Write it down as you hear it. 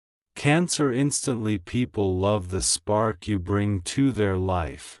Cancer instantly people love the spark you bring to their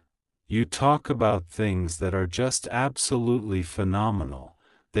life. You talk about things that are just absolutely phenomenal.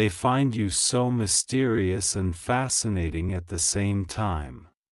 They find you so mysterious and fascinating at the same time.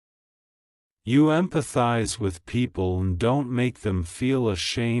 You empathize with people and don't make them feel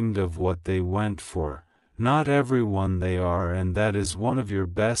ashamed of what they went for. Not everyone they are, and that is one of your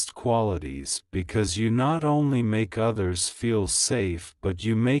best qualities, because you not only make others feel safe but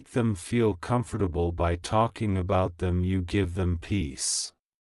you make them feel comfortable by talking about them. You give them peace.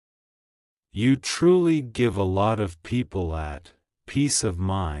 You truly give a lot of people peace of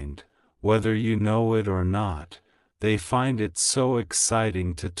mind, whether you know it or not. They find it so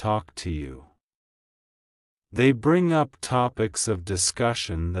exciting to talk to you. They bring up topics of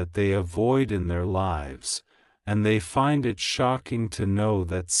discussion that they avoid in their lives, and they find it shocking to know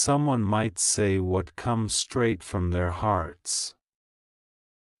that someone might say what comes straight from their hearts.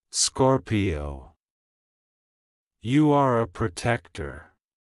 Scorpio. You are a protector.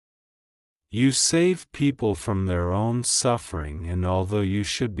 You save people from their own suffering, and although you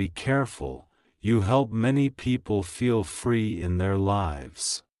should be careful, you help many people feel free in their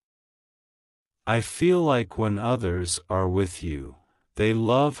lives. I feel like when others are with you, they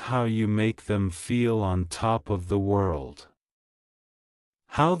love how you make them feel on top of the world.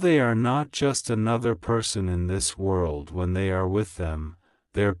 How they are not just another person in this world when they are with them,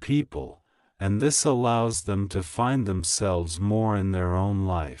 they're people, and this allows them to find themselves more in their own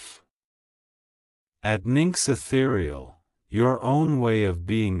life. At Nynx Ethereal, your own way of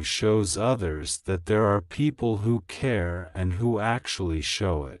being shows others that there are people who care and who actually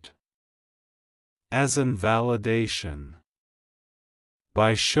show it. As in validation.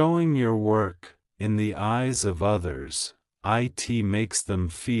 By showing your work, in the eyes of others, it makes them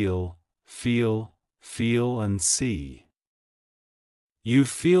feel and see. You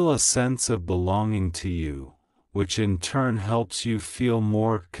feel a sense of belonging to you, which in turn helps you feel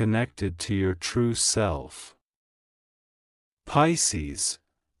more connected to your true self. Pisces,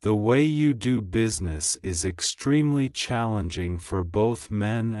 the way you do business is extremely challenging for both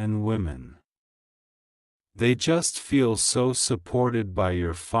men and women. They just feel so supported by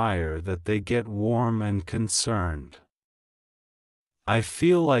your fire that they get warm and concerned. I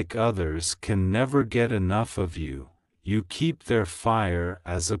feel like others can never get enough of you. You keep their fire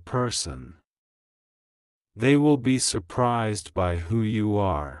as a person. They will be surprised by who you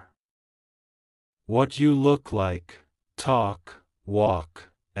are. What you look like, talk, walk,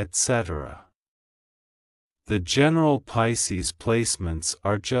 etc. The general Pisces placements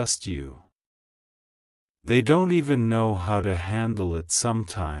are just you. They don't even know how to handle it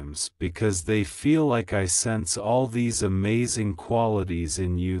sometimes because they feel like I sense all these amazing qualities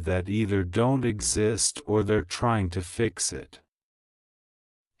in you that either don't exist or they're trying to fix it.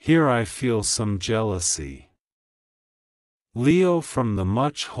 Here I feel some jealousy. Leo, from the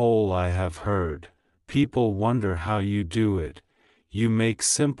much whole I have heard, people wonder how you do it. You make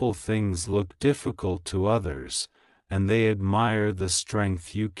simple things look difficult to others, and they admire the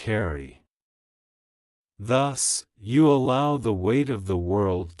strength you carry. Thus, you allow the weight of the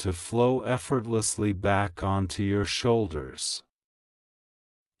world to flow effortlessly back onto your shoulders.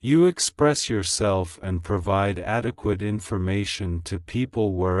 You express yourself and provide adequate information to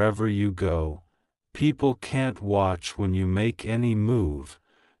people wherever you go. People can't watch when you make any move,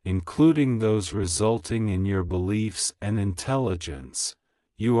 including those resulting in your beliefs and intelligence.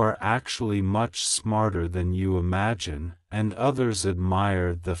 You are actually much smarter than you imagine, and others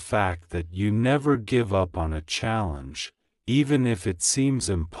admire the fact that you never give up on a challenge, even if it seems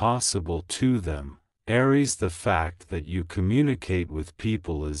impossible to them. Aries, the fact that you communicate with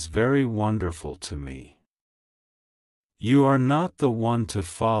people is very wonderful to me. You are not the one to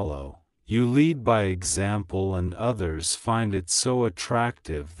follow, you lead by example, and others find it so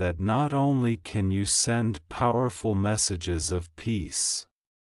attractive that not only can you send powerful messages of peace,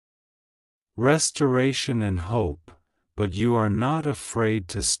 restoration and hope, but you are not afraid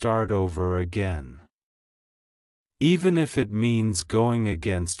to start over again. Even if it means going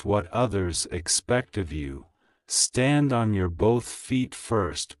against what others expect of you, stand on your both feet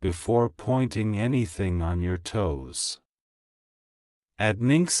first before pointing anything on your toes. At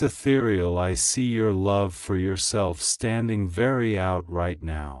Nynx Ethereal, I see your love for yourself standing very out right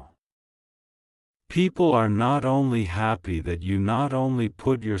now. People are not only happy that you not only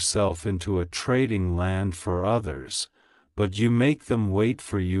put yourself into a trading land for others, but you make them wait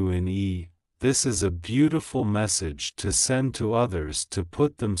for you in E. This is a beautiful message to send to others to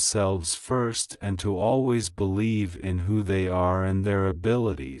put themselves first and to always believe in who they are and their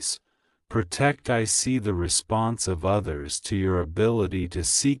abilities. Protect. I see the response of others to your ability to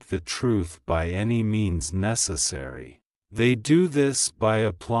seek the truth by any means necessary. They do this by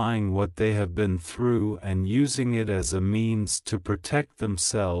applying what they have been through and using it as a means to protect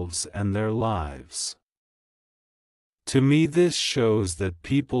themselves and their lives. To me, this shows that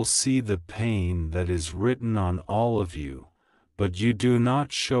people see the pain that is written on all of you, but you do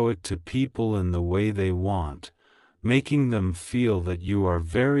not show it to people in the way they want, making them feel that you are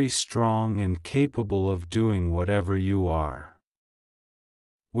very strong and capable of doing whatever you are.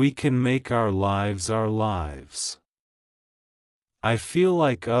 We can make our lives our lives. I feel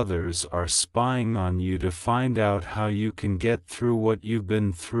like others are spying on you to find out how you can get through what you've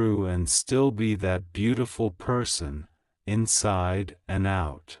been through and still be that beautiful person, inside and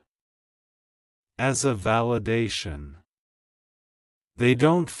out. As a validation. They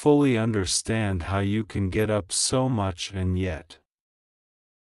don't fully understand how you can get up so much and yet